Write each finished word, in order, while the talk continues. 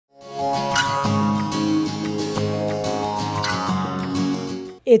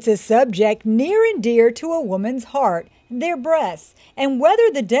It's a subject near and dear to a woman's heart, their breasts, and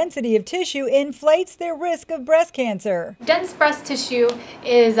whether the density of tissue inflates their risk of breast cancer. Dense breast tissue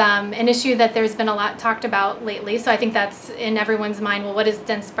is an issue that there's been a lot talked about lately, so I think that's in everyone's mind. Well, what is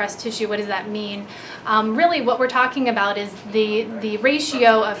dense breast tissue? What does that mean? Really what we're talking about is the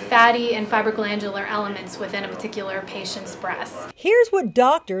ratio of fatty and fibroglandular elements within a particular patient's breast. Here's what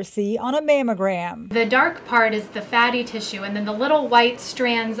doctors see on a mammogram. The dark part is the fatty tissue, and then the little white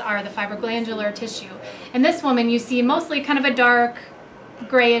strands are the fibroglandular tissue. In this woman, you see mostly kind of a dark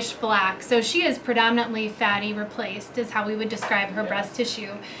grayish black. So she is predominantly fatty replaced is how we would describe her breast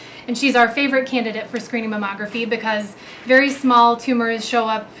tissue. And she's our favorite candidate for screening mammography because very small tumors show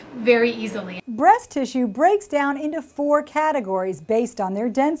up very easily. Breast tissue breaks down into 4 categories based on their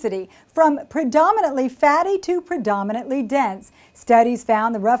density, from predominantly fatty to predominantly dense. Studies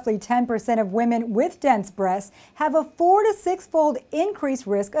found that roughly 10% of women with dense breasts have a 4 to 6-fold increased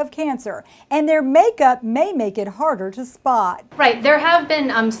risk of cancer, and their makeup may make it harder to spot. Right, there have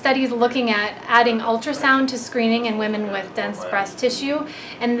been studies looking at adding ultrasound to screening in women with dense breast tissue,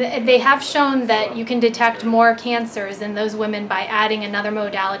 and they have shown that you can detect more cancers in those women by adding another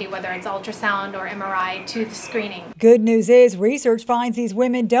modality, whether it's ultrasound or MRI, to the screening. Good news is research finds these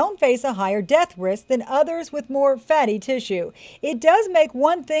women don't face a higher death risk than others with more fatty tissue. It does make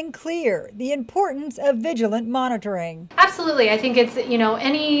one thing clear: the importance of vigilant monitoring. Absolutely. I think it's,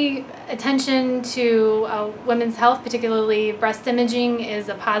 any attention to women's health, particularly breast imaging, is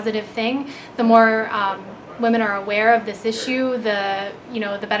a positive thing. The more women are aware of this issue, the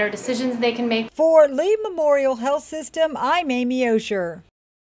better decisions they can make. For Lee Memorial Health System, I'm Amy Osher.